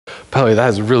By that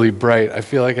is really bright. I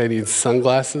feel like I need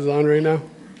sunglasses on right now.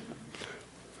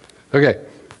 Okay.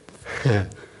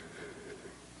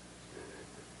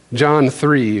 John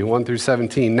 3, 1 through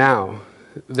 17. Now,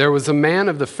 there was a man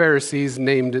of the Pharisees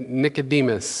named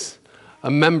Nicodemus, a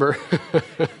member.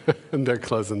 And they're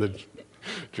closing the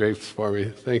drapes for me.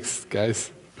 Thanks,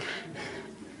 guys.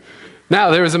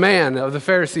 Now, there was a man of the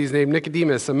Pharisees named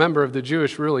Nicodemus, a member of the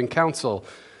Jewish ruling council.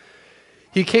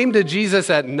 He came to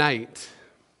Jesus at night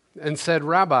and said,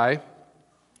 Rabbi,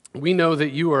 we know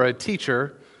that you are a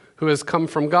teacher who has come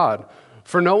from God.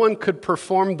 For no one could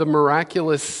perform the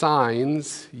miraculous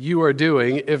signs you are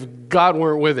doing if God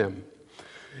weren't with him.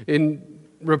 In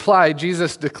reply,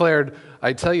 Jesus declared,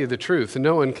 I tell you the truth,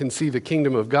 no one can see the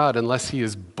kingdom of God unless he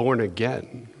is born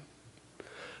again.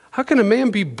 How can a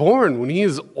man be born when he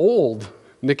is old?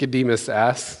 Nicodemus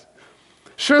asked.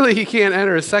 Surely he can't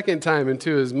enter a second time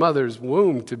into his mother's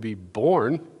womb to be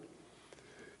born.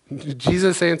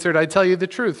 Jesus answered, I tell you the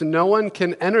truth, no one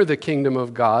can enter the kingdom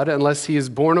of God unless he is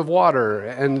born of water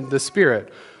and the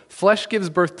Spirit. Flesh gives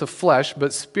birth to flesh,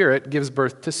 but Spirit gives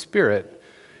birth to spirit.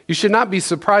 You should not be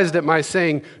surprised at my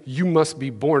saying, you must be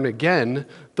born again.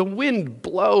 The wind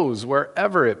blows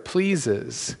wherever it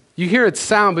pleases. You hear its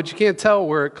sound, but you can't tell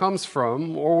where it comes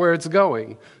from or where it's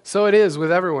going. So it is with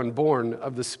everyone born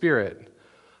of the Spirit.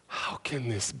 How can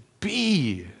this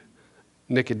be?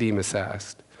 Nicodemus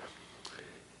asked.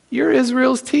 You're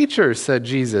Israel's teacher, said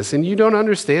Jesus, and you don't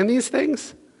understand these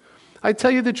things? I tell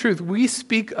you the truth, we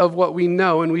speak of what we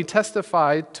know and we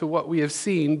testify to what we have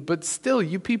seen, but still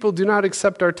you people do not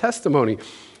accept our testimony.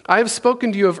 I have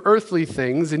spoken to you of earthly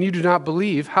things and you do not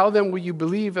believe. How then will you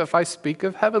believe if I speak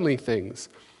of heavenly things?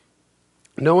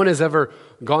 No one has ever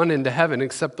gone into heaven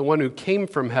except the one who came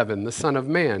from heaven, the Son of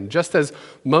Man. Just as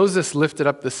Moses lifted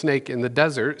up the snake in the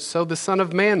desert, so the Son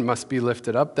of Man must be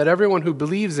lifted up, that everyone who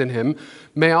believes in him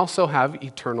may also have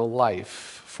eternal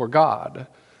life. For God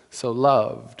so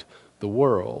loved the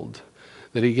world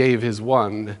that he gave his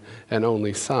one and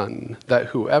only Son, that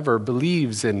whoever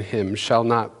believes in him shall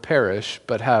not perish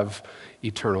but have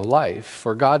eternal life.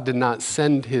 For God did not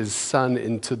send his Son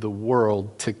into the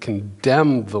world to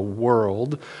condemn the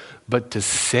world, but to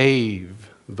save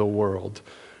the world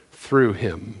through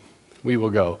him. We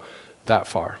will go that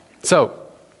far. So,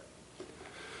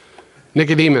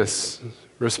 Nicodemus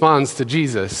responds to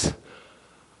Jesus,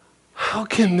 how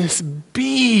can this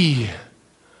be?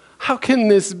 How can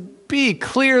this be?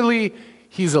 Clearly,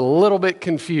 he's a little bit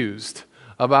confused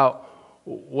about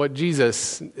what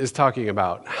Jesus is talking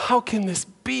about. How can this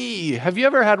be? Have you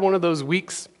ever had one of those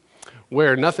weeks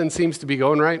where nothing seems to be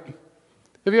going right?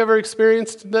 Have you ever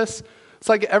experienced this? It's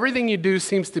like everything you do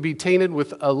seems to be tainted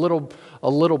with a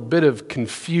little bit of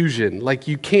confusion. Like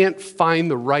you can't find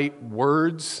the right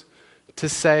words to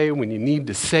say when you need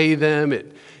to say them.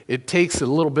 It takes a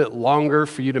little bit longer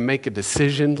for you to make a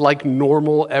decision, like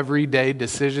normal everyday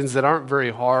decisions that aren't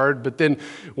very hard. But then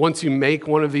once you make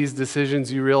one of these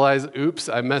decisions, you realize, oops,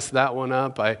 I messed that one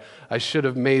up. I should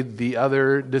have made the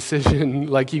other decision.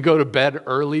 Like you go to bed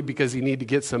early because you need to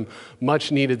get some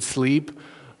much needed sleep,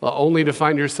 only to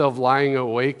find yourself lying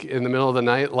awake in the middle of the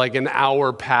night, like an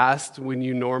hour past when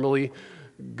you normally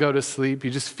go to sleep.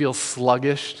 You just feel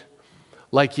sluggish.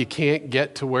 Like you can't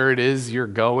get to where it is you're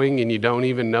going and you don't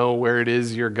even know where it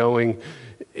is you're going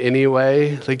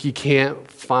anyway. Like you can't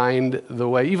find the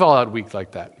way. You've all had weeks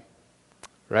like that,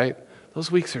 right? Those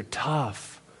weeks are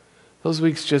tough. Those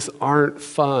weeks just aren't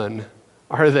fun,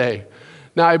 are they?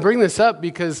 Now, I bring this up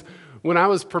because when I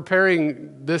was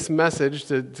preparing this message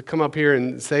to come up here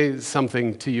and say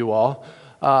something to you all,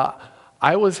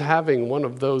 I was having one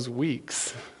of those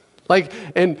weeks.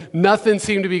 And nothing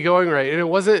seemed to be going right. And it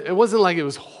wasn't like it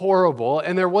was horrible,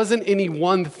 and there wasn't any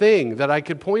one thing that I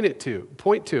could point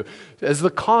to as the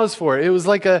cause for it. It was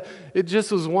like it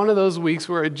just was one of those weeks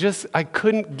where I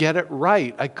couldn't get it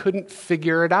right. I couldn't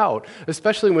figure it out,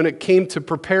 especially when it came to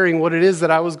preparing what it is that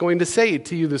I was going to say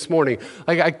to you this morning.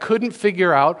 Like I couldn't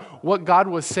figure out what God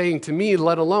was saying to me,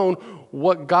 let alone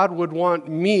what God would want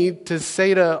me to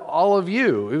say to all of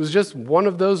you. It was just one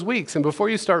of those weeks. And before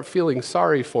you start feeling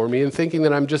sorry for me and thinking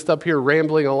that I'm just up here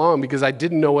rambling along because I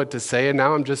didn't know what to say and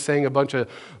now I'm just saying a bunch of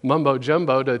mumbo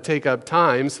jumbo to take up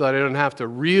time so that I don't have to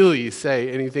really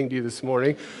say anything to you this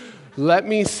morning, let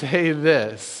me say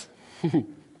this.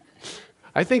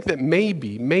 I think that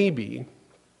maybe,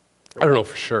 I don't know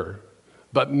for sure,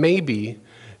 but maybe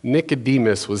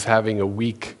Nicodemus was having a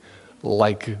week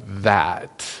like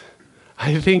that.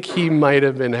 I think he might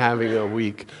have been having a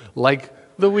week like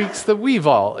the weeks that we've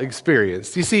all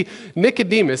experienced. You see,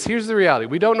 Nicodemus, here's the reality.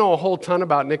 We don't know a whole ton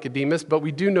about Nicodemus, but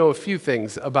we do know a few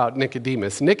things about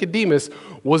Nicodemus. Nicodemus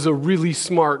was a really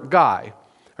smart guy.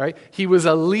 Right? He was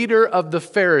a leader of the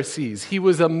Pharisees. He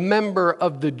was a member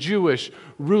of the Jewish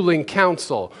ruling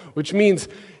council, which means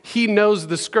he knows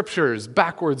the scriptures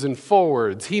backwards and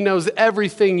forwards. He knows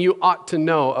everything you ought to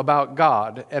know about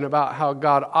God and about how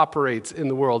God operates in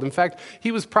the world. In fact,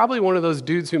 he was probably one of those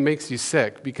dudes who makes you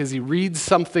sick because he reads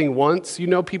something once. You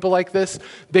know people like this?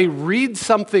 They read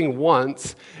something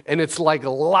once and it's like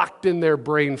locked in their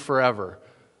brain forever.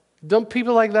 Don't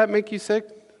people like that make you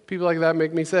sick? People like that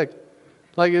make me sick.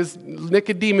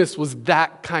 Nicodemus was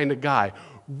that kind of guy.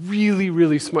 Really,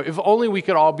 really smart. If only we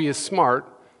could all be as smart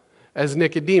as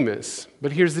Nicodemus.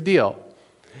 But here's the deal.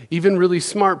 Even really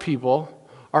smart people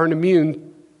aren't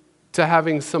immune to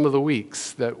having some of the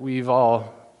weeks that we've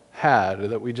all had,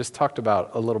 that we just talked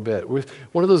about a little bit.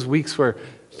 One of those weeks where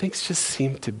things just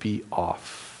seem to be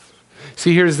off.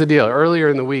 See, here's the deal. Earlier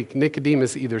in the week,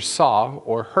 Nicodemus either saw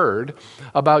or heard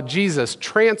about Jesus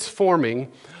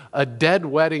transforming a dead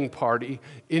wedding party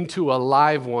into a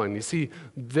live one. You see,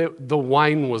 the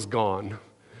wine was gone,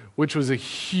 which was a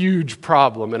huge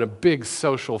problem and a big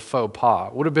social faux pas.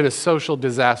 It would have been a social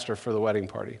disaster for the wedding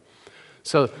party.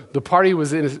 So the party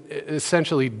was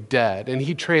essentially dead, and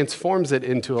he transforms it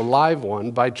into a live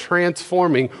one by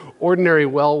transforming ordinary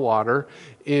well water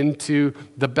into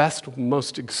the best,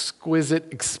 most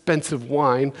exquisite, expensive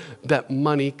wine that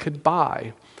money could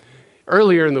buy.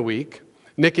 Earlier in the week,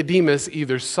 Nicodemus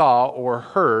either saw or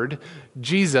heard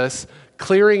Jesus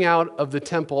clearing out of the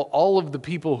temple all of the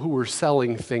people who were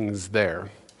selling things there,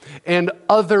 and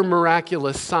other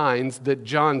miraculous signs that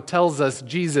John tells us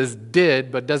Jesus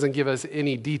did, but doesn't give us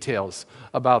any details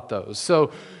about those.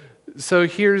 So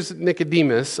here's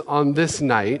Nicodemus on this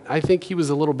night. I think he was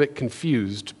a little bit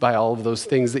confused by all of those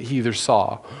things that he either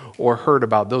saw or heard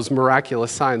about, those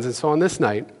miraculous signs. And so on this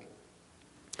night,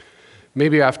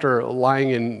 maybe after lying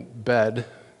in bed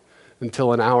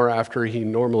until an hour after he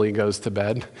normally goes to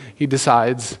bed, he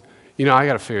decides, I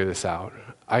got to figure this out.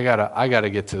 I gotta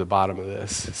get to the bottom of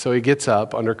this. So he gets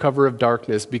up under cover of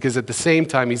darkness because at the same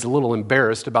time he's a little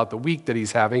embarrassed about the week that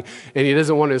he's having, and he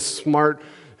doesn't want his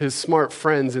smart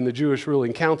friends in the Jewish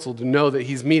ruling council to know that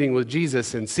he's meeting with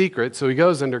Jesus in secret. So he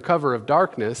goes under cover of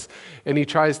darkness and he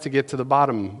tries to get to the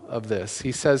bottom of this.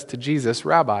 He says to Jesus,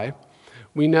 "Rabbi,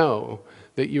 we know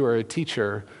that you are a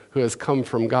teacher who has come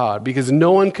from God, because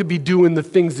no one could be doing the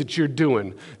things that you're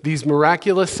doing, these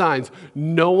miraculous signs.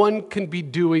 No one can be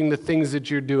doing the things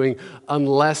that you're doing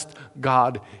unless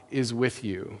God is with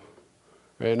you."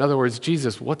 Right? In other words,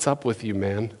 Jesus, what's up with you,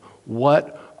 man?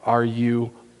 What are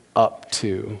you up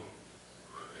to?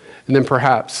 And then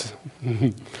perhaps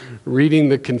reading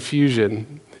the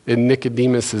confusion in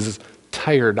Nicodemus's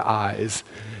tired eyes,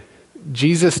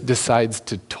 Jesus decides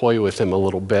to toy with him a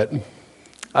little bit.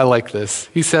 I like this.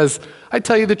 He says, "I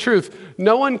tell you the truth,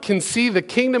 no one can see the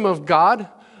kingdom of God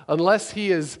unless he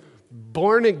is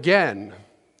born again."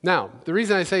 Now, the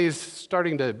reason I say he's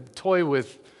starting to toy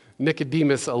with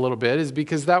Nicodemus a little bit is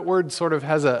because that word sort of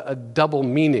has a double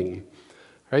meaning.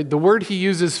 Right? The word he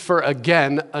uses for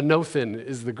again, anothen,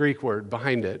 is the Greek word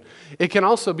behind it. It can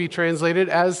also be translated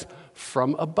as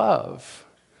from above.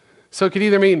 So it could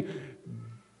either mean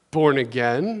born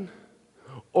again,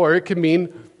 or it could mean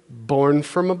born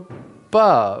from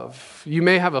above. You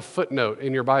may have a footnote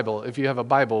in your Bible if you have a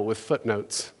Bible with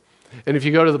footnotes. And if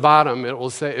you go to the bottom, it will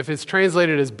say, if it's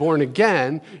translated as born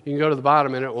again, you can go to the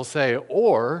bottom and it will say,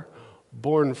 or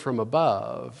born from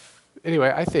above.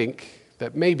 Anyway, I think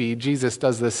that maybe Jesus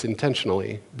does this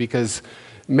intentionally because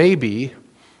maybe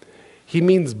he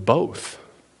means both.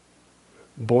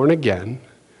 Born again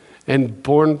and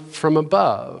born from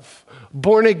above.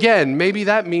 Born again, maybe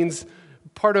that means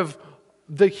part of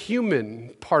the human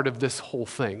part of this whole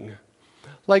thing.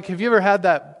 Like, have you ever had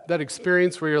that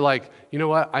experience where you're like, you know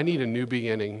what, I need a new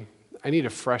beginning. I need a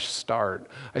fresh start.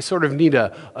 I sort of need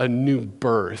a new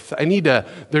birth.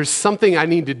 There's something I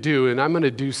need to do, and I'm going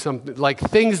to do something. Like,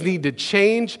 things need to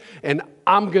change, and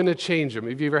I'm going to change them.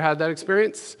 Have you ever had that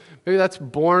experience? Maybe that's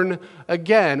born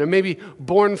again. And maybe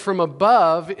born from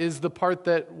above is the part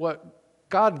that what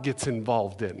God gets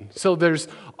involved in. So there's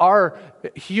our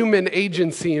human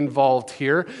agency involved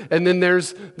here, and then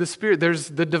there's the Spirit,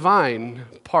 there's the divine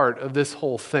part of this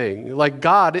whole thing. Like,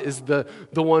 God is the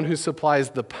one who supplies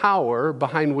the power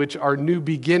behind which our new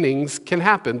beginnings can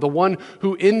happen. The one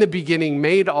who in the beginning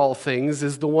made all things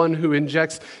is the one who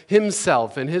injects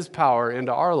himself and his power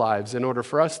into our lives in order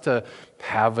for us to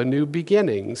have a new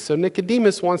beginning. So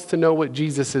Nicodemus wants to know what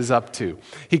Jesus is up to.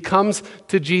 He comes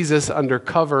to Jesus under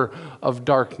cover of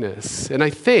darkness. And I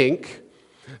think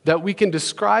that we can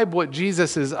describe what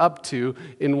Jesus is up to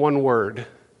in one word: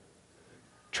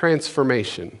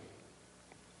 transformation.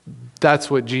 That's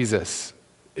what Jesus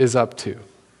is up to.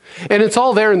 And it's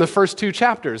all there in the first 2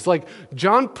 chapters. Like,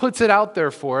 John puts it out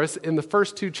there for us in the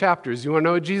first 2 chapters. You want to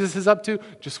know what Jesus is up to?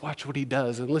 Just watch what he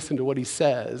does and listen to what he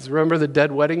says. Remember the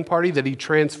dead wedding party that he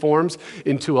transforms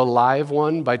into a live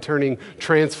one by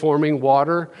transforming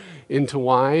water into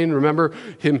wine? Remember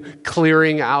him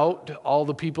clearing out all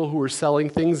the people who were selling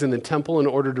things in the temple in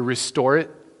order to restore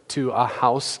it to a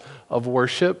house of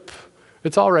worship?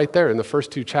 It's all right there in the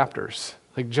first 2 chapters.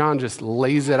 Like, John just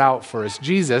lays it out for us.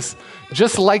 Jesus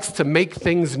just likes to make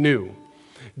things new.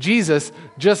 Jesus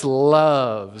just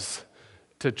loves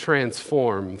to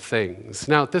transform things.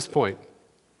 Now, at this point,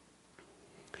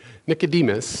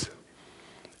 Nicodemus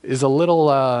is still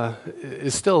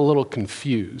a little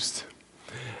confused.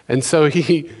 And so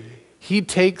he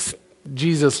takes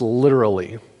Jesus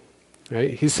literally,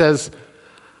 right? He says,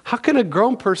 how can a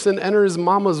grown person enter his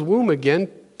mama's womb again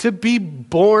to be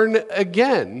born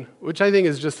again? Which I think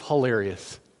is just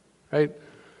hilarious, right?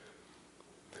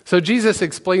 So Jesus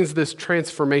explains this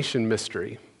transformation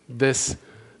mystery, this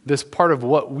part of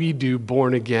what we do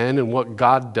born again and what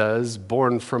God does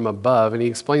born from above, and he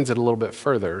explains it a little bit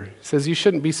further. He says, you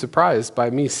shouldn't be surprised by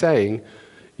me saying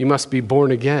you must be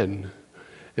born again.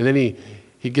 And then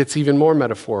he gets even more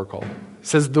metaphorical. He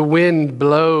says, the wind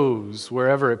blows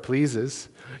wherever it pleases.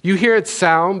 You hear its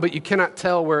sound, but you cannot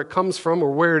tell where it comes from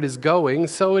or where it is going.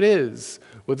 So it is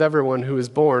with everyone who is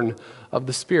born of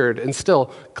the Spirit. And still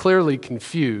clearly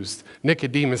confused,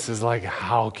 Nicodemus is like,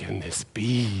 how can this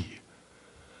be?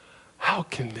 How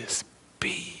can this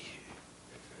be?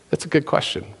 That's a good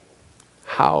question.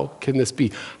 How can this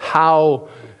be? How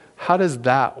does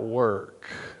that work?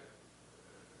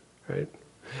 Right?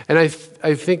 And I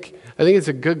think it's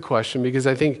a good question, because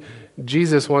I think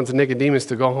Jesus wants Nicodemus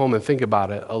to go home and think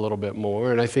about it a little bit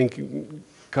more, and I think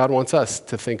God wants us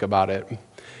to think about it.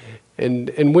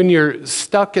 And when you're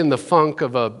stuck in the funk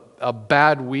of a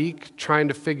bad week trying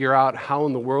to figure out how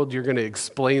in the world you're going to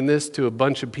explain this to a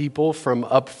bunch of people from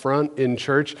up front in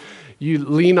church, you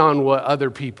lean on what other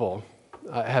people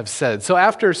have said. So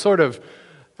after sort of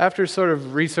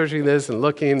researching this and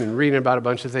looking and reading about a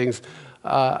bunch of things,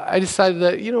 I decided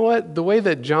that, you know what, the way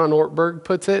that John Ortberg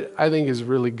puts it, I think is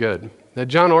really good. Now,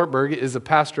 John Ortberg is a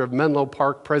pastor of Menlo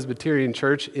Park Presbyterian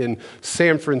Church in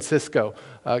San Francisco,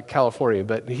 California,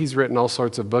 but he's written all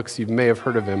sorts of books. You may have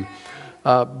heard of him.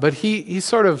 But he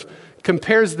sort of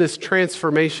compares this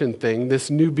transformation thing, this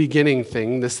new beginning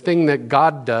thing, this thing that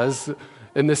God does,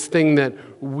 and this thing that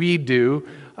we do,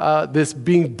 this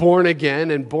being born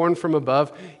again and born from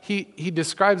above. He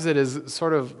describes it as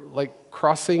sort of like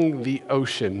crossing the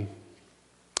ocean.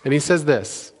 And he says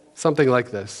this, something like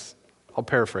this. I'll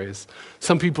paraphrase.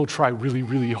 Some people try really,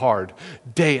 really hard,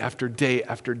 day after day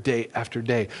after day after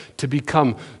day, to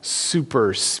become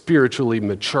super spiritually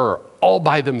mature all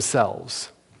by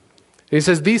themselves. And he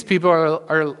says these people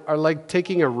are like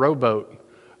taking a rowboat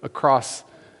across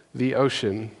the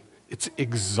ocean. It's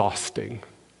exhausting.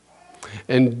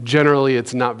 And generally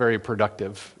it's not very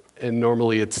productive. And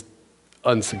normally it's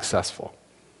unsuccessful.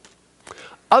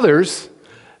 Others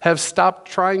have stopped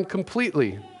trying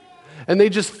completely, and they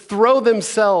just throw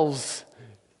themselves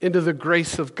into the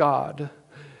grace of God. And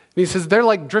he says they're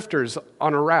like drifters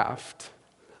on a raft.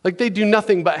 Like they do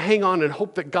nothing but hang on and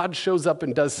hope that God shows up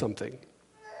and does something.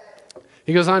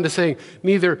 He goes on to say,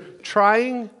 neither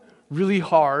trying really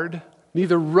hard,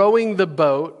 neither rowing the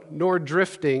boat, nor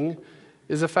drifting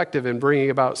is effective in bringing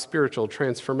about spiritual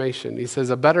transformation. He says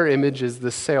a better image is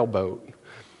the sailboat,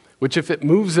 which if it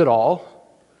moves at all,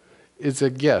 is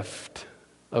a gift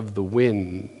of the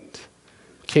wind.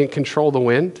 Can't control the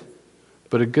wind,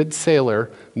 but a good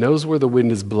sailor knows where the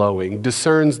wind is blowing,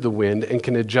 discerns the wind, and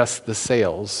can adjust the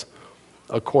sails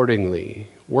accordingly.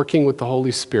 Working with the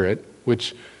Holy Spirit,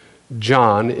 which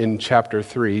John in chapter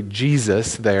 3,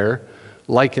 Jesus there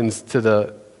likens to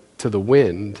the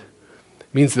wind,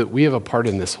 means that we have a part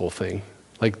in this whole thing.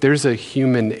 Like there's a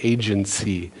human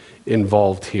agency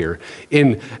involved here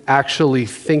in actually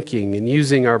thinking and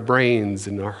using our brains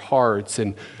and our hearts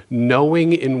and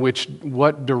knowing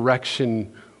what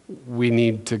direction we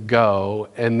need to go,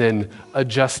 and then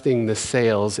adjusting the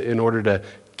sails in order to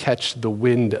catch the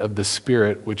wind of the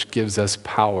Spirit, which gives us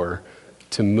power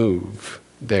to move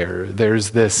there.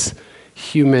 There's this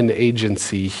human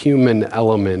agency, human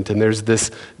element, and there's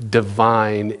this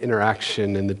divine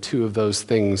interaction, and the two of those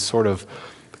things sort of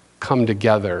come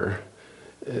together.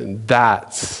 And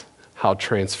that's how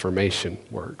transformation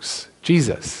works.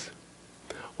 Jesus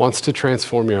wants to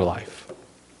transform your life.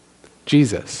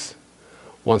 Jesus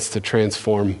wants to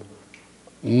transform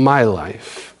my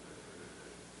life.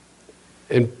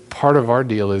 And part of our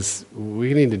deal is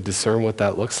we need to discern what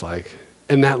that looks like.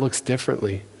 And that looks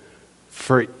differently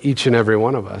for each and every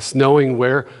one of us, knowing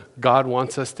where God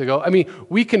wants us to go. I mean,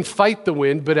 we can fight the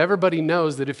wind, but everybody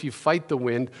knows that if you fight the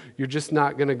wind, you're just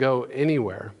not going to go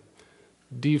anywhere.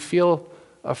 Do you feel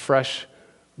a fresh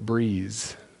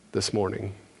breeze this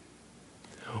morning?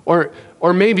 Or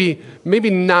maybe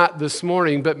not this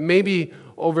morning, but maybe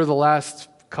over the last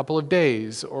couple of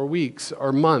days or weeks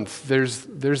or month,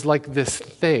 there's like this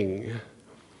thing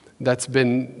that's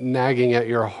been nagging at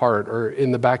your heart or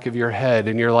in the back of your head,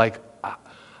 and you're like,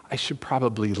 I should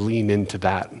probably lean into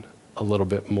that a little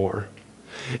bit more.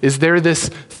 Is there this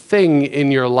thing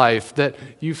in your life that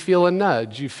you feel a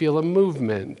nudge, you feel a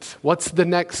movement? What's the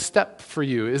next step for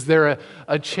you? Is there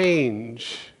a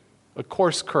change, a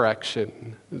course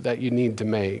correction that you need to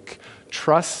make?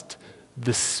 Trust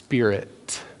the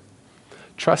Spirit.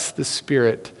 Trust the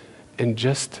Spirit and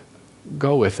just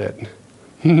go with it.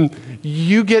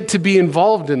 You get to be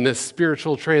involved in this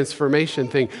spiritual transformation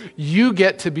thing. You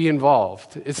get to be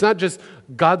involved. It's not just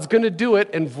God's going to do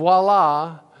it and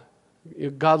voila.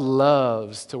 God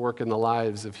loves to work in the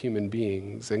lives of human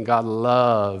beings, and God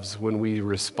loves when we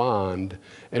respond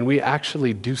and we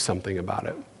actually do something about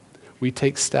it. We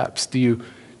take steps. Do you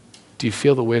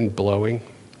feel the wind blowing?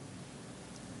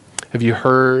 Have you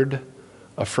heard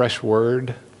a fresh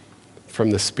word from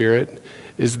the Spirit?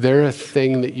 Is there a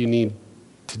thing that you need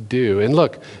to do? And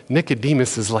look,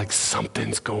 Nicodemus is like,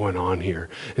 something's going on here.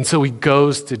 And so he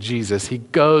goes to Jesus. He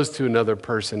goes to another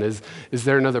person. Is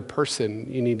there another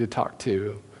person you need to talk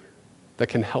to that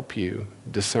can help you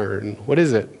discern? What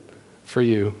is it for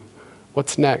you?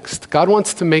 What's next? God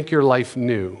wants to make your life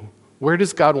new. Where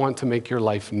does God want to make your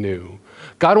life new?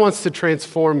 God wants to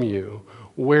transform you.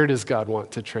 Where does God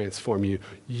want to transform you?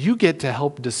 You get to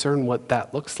help discern what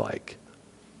that looks like.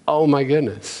 Oh my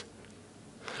goodness.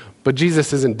 But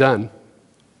Jesus isn't done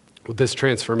with this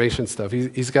transformation stuff.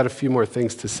 He's got a few more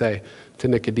things to say to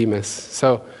Nicodemus.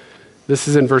 So this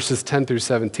is in verses 10 through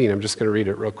 17. I'm just going to read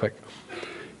it real quick.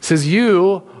 It says,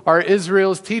 you are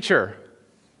Israel's teacher,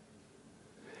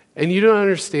 and you don't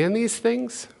understand these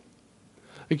things?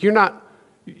 Like you're not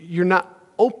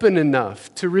open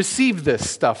enough to receive this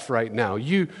stuff right now.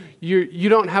 You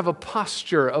don't have a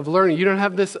posture of learning. You don't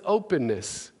have this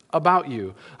openness about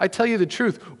you. I tell you the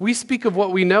truth, we speak of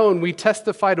what we know and we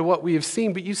testify to what we have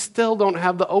seen, but you still don't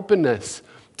have the openness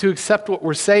to accept what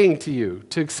we're saying to you,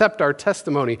 to accept our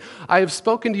testimony. I have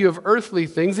spoken to you of earthly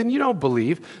things and you don't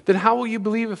believe. Then how will you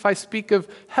believe if I speak of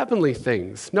heavenly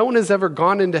things? No one has ever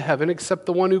gone into heaven except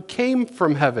the one who came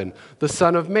from heaven, the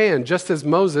Son of Man. Just as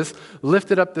Moses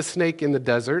lifted up the snake in the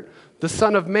desert, the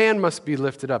Son of Man must be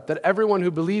lifted up, that everyone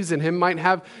who believes in him might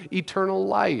have eternal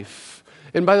life.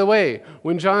 And by the way,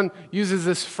 when John uses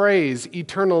this phrase,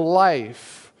 eternal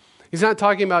life, he's not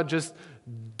talking about just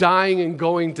dying and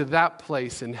going to that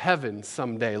place in heaven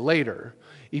someday later.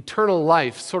 Eternal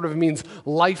life sort of means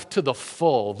life to the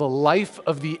full, the life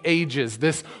of the ages,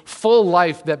 this full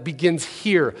life that begins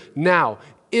here, now,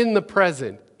 in the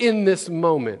present, in this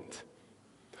moment.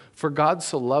 For God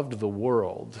so loved the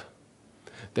world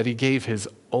that he gave his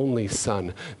only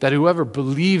Son, that whoever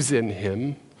believes in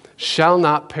him shall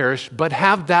not perish, but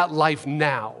have that life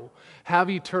now.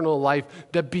 Have eternal life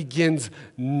that begins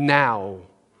now.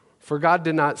 For God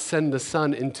did not send the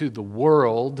Son into the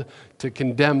world to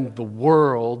condemn the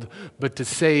world, but to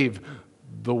save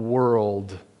the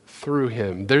world through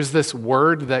him. There's this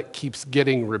word that keeps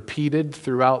getting repeated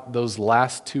throughout those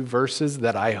last two verses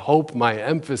that I hope my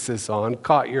emphasis on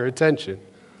caught your attention.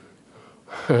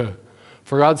 For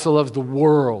God so loves the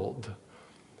world.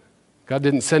 God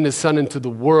didn't send his Son into the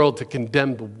world to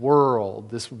condemn the world.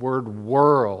 This word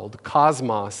world,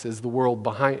 cosmos, is the word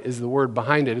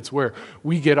behind it. It's where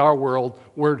we get our word,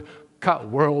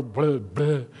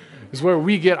 is where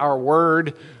we get our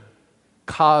word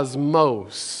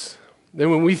cosmos. Then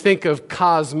when we think of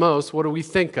cosmos, what do we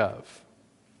think of?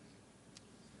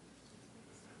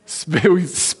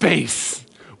 Space.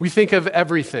 We think of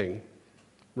everything,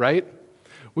 right?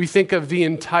 We think of the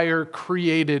entire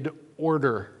created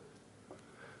order.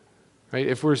 Right?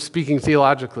 If we're speaking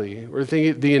theologically, we're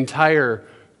thinking the entire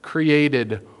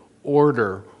created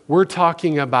order. We're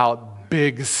talking about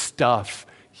big stuff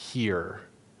here.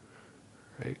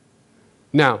 Right?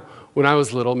 Now, when I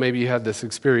was little, maybe you had this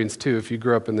experience too if you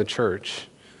grew up in the church.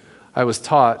 I was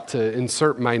taught to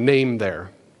insert my name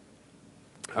there.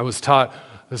 I was taught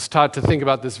to think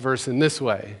about this verse in this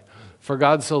way. For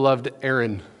God so loved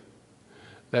Aaron.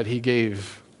 that he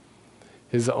gave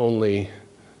his only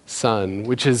son,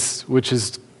 which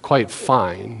is quite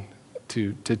fine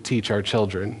to teach our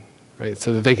children, right?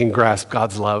 So that they can grasp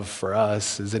God's love for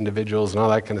us as individuals and all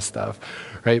that kind of stuff,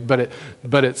 right?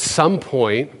 But at some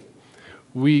point,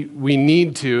 we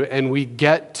need to, and we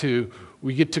get to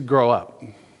grow up.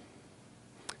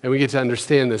 And we get to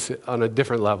understand this on a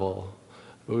different level.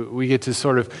 We get to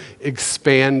sort of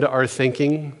expand our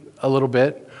thinking a little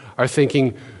bit, our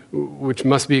thinking which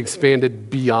must be expanded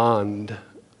beyond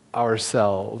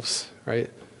ourselves, right?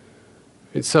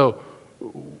 And so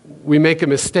we make a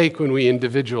mistake when we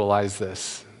individualize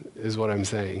this, is what I'm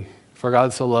saying. For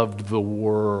God so loved the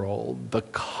world, the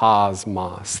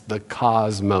cosmos,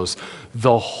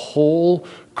 the whole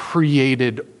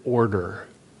created order.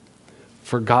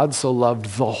 For God so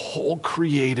loved the whole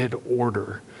created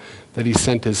order that he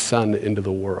sent his son into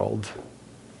the world,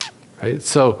 right?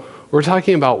 So we're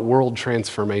talking about world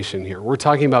transformation here. We're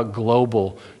talking about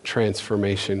global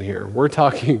transformation here. We're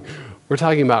talking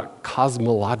about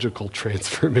cosmological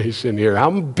transformation here. How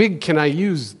big can I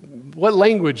use? What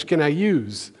language can I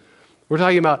use? We're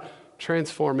talking about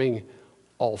transforming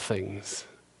all things.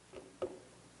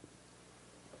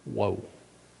 Whoa.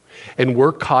 And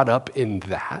we're caught up in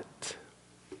that.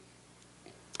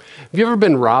 Have you ever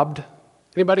been robbed?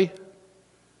 Anybody?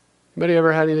 Anybody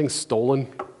ever had anything stolen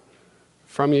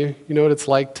from you? You know what it's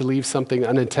like to leave something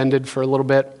unattended for a little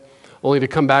bit, only to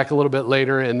come back a little bit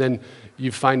later and then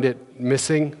you find it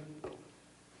missing?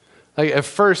 Like at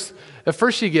first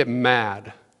you get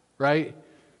mad, right?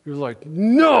 You're like,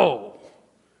 no!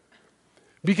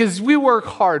 Because we work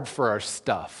hard for our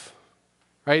stuff,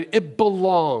 right? It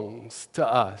belongs to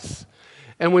us.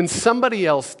 And when somebody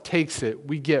else takes it,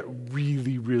 we get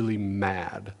really, really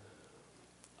mad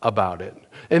about it.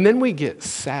 And then we get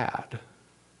sad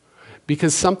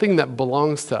because something that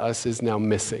belongs to us is now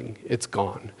missing. It's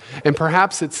gone. And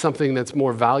perhaps it's something that's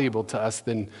more valuable to us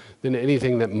than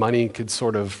anything that money could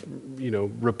sort of,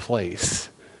 replace.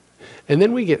 And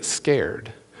then we get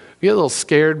scared. We get a little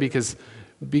scared because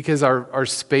our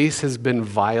space has been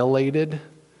violated,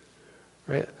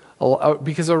 right?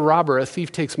 Because a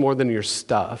thief takes more than your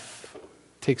stuff,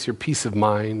 takes your peace of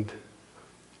mind,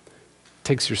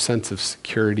 takes your sense of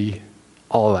security,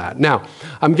 all of that. Now,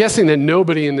 I'm guessing that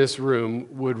nobody in this room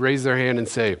would raise their hand and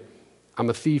say, I'm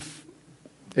a thief.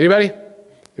 Anybody?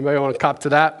 Anybody want to cop to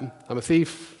that? I'm a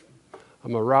thief.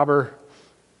 I'm a robber.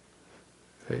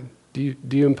 Okay. Do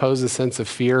you impose a sense of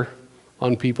fear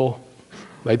on people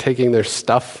by taking their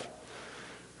stuff?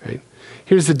 Right?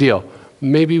 Here's the deal.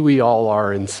 Maybe we all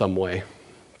are in some way.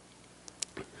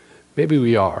 Maybe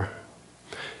we are.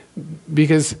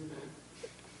 Because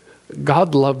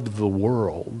God loved the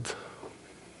world,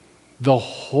 the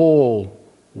whole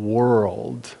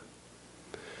world,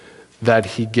 that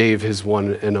he gave his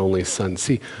one and only son.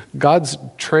 See, God's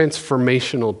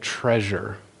transformational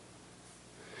treasure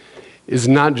is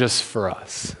not just for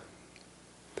us.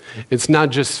 It's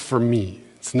not just for me.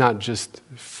 It's not just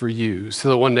for you. So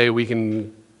that one day we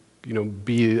can,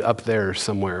 be up there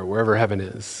somewhere, wherever heaven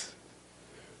is.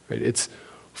 Right? It's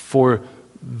for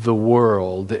the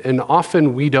world. And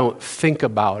often we don't think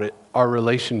about it, our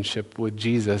relationship with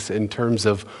Jesus, in terms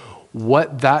of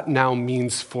what that now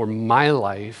means for my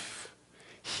life,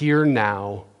 here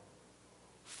now,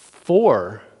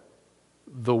 for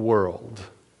the world.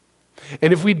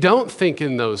 And if we don't think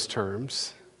in those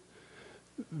terms,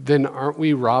 then aren't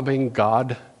we robbing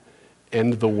God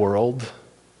and the world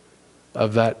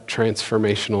of that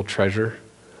transformational treasure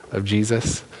of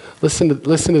Jesus? Listen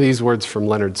to these words from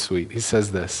Leonard Sweet. He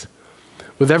says this: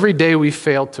 with every day we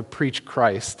fail to preach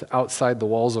Christ outside the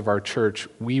walls of our church,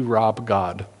 we rob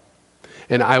God.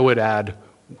 And I would add,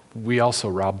 we also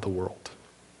rob the world.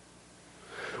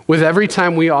 With every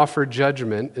time we offer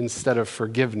judgment instead of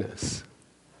forgiveness,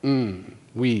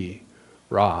 we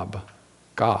rob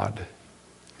God.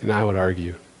 And I would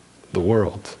argue, the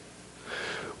world.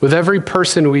 With every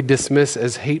person we dismiss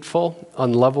as hateful,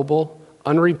 unlovable,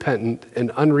 unrepentant, and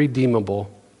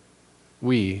unredeemable,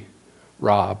 we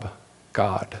rob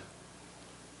God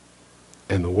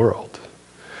and the world.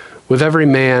 With every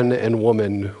man and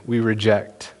woman we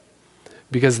reject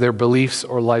because their beliefs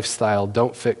or lifestyle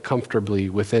don't fit comfortably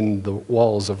within the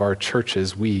walls of our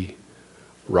churches, we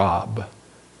rob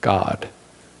God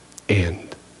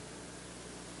and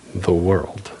the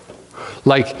world.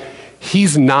 Like,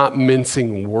 he's not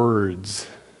mincing words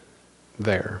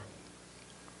there.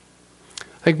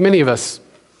 Like many of us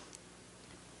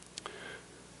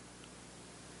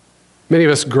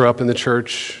grew up in the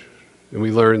church and we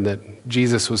learned that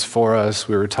Jesus was for us.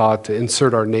 We were taught to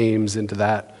insert our names into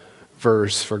that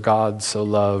verse, for God so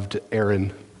loved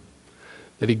Aaron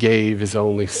that he gave his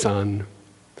only son.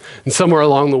 And somewhere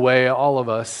along the way, all of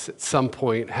us at some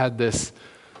point had this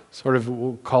sort of,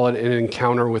 we'll call it an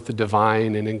encounter with the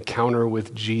divine, an encounter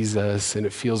with Jesus, and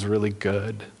it feels really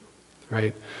good,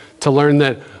 right? To learn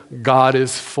that God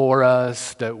is for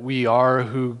us, that we are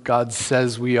who God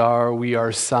says we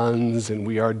are sons and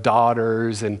we are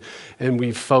daughters, and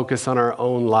we focus on our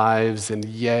own lives, and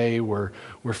yay, we're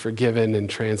forgiven and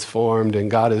transformed, and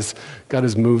God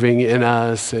is moving in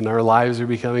us, and our lives are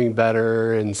becoming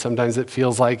better, and sometimes it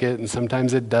feels like it, and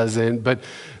sometimes it doesn't. But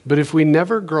if we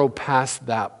never grow past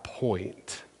that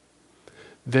point,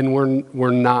 then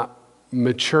we're not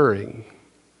maturing.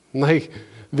 Like,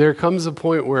 there comes a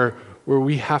point where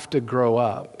we have to grow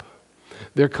up.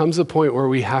 There comes a point where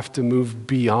we have to move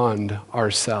beyond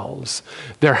ourselves.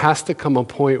 There has to come a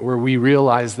point where we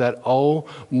realize that, oh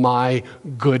my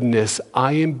goodness,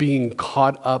 I am being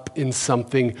caught up in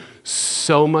something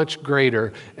so much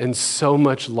greater and so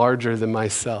much larger than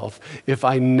myself. If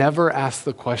I never ask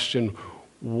the question,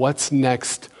 what's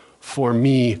next for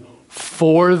me,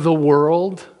 for the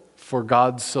world, for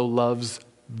God so loves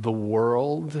the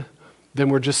world, then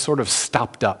we're just sort of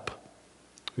stopped up.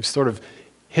 We've sort of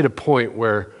hit a point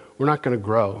where we're not going to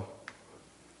grow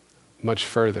much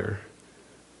further.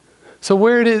 So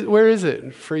where is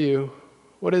it for you?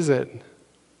 What is it?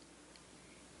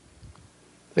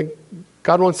 Like,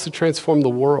 God wants to transform the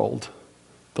world,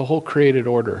 the whole created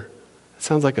order. It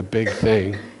sounds like a big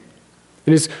thing.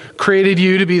 And He's created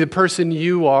you to be the person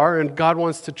you are, and God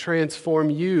wants to transform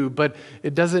you, but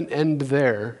it doesn't end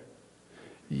there.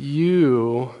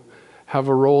 You have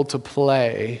a role to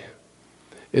play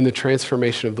in the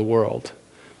transformation of the world.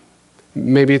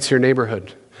 Maybe it's your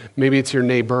neighborhood. Maybe it's your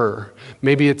neighbor.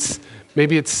 Maybe it's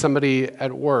somebody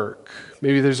at work.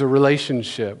 Maybe there's a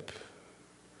relationship,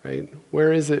 right?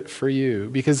 Where is it for you?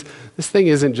 Because this thing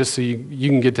isn't just so you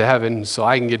can get to heaven, so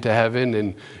I can get to heaven,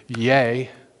 and yay.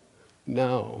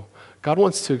 No. God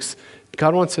wants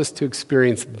us to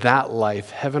experience that life,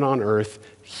 heaven on earth,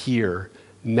 here,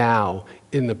 now,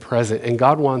 in the present. And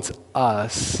God wants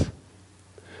us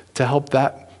to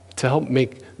help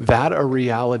make that a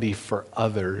reality for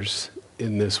others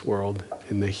in this world,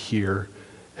 in the here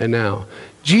and now.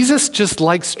 Jesus just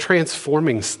likes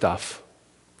transforming stuff.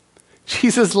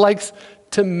 Jesus likes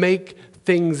to make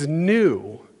things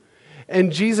new.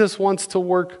 And Jesus wants to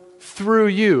work through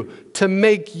you to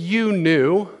make you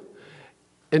new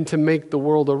and to make the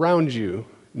world around you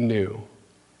new.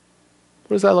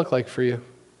 What does that look like for you?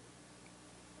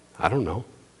 I don't know.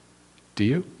 Do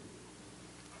you?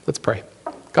 Let's pray.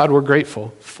 God, we're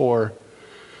grateful for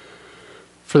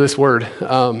this word.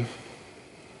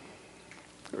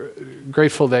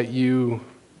 Grateful that you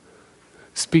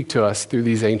speak to us through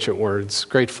these ancient words.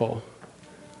 Grateful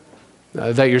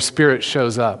that your Spirit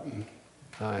shows up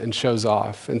and shows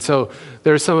off. And so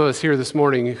there are some of us here this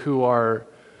morning who are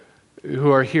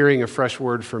hearing a fresh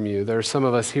word from you. There are some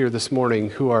of us here this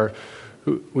morning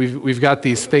we've got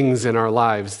these things in our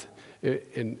lives,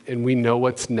 and we know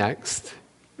what's next,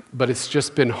 but it's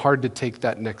just been hard to take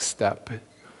that next step.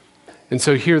 And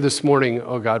so here this morning,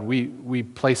 oh God, we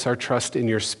place our trust in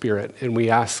your Spirit, and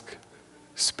we ask,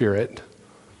 Spirit,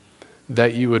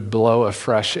 that you would blow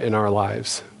afresh in our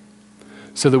lives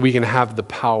so that we can have the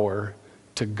power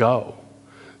to go,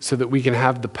 so that we can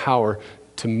have the power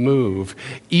to move,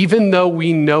 even though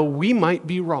we know we might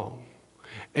be wrong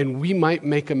and we might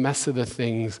make a mess of the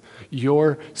things.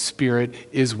 Your Spirit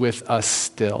is with us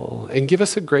still. And give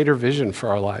us a greater vision for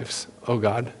our lives, oh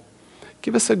God.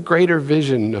 Give us a greater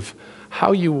vision of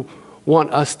how you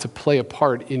want us to play a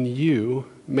part in you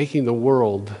making the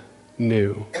world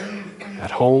new.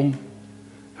 At home,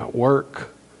 at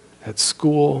work, at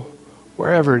school,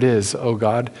 wherever it is, oh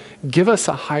God. Give us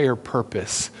a higher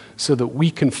purpose so that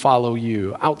we can follow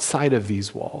you outside of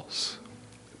these walls.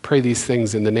 Pray these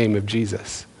things in the name of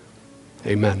Jesus.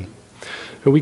 Amen.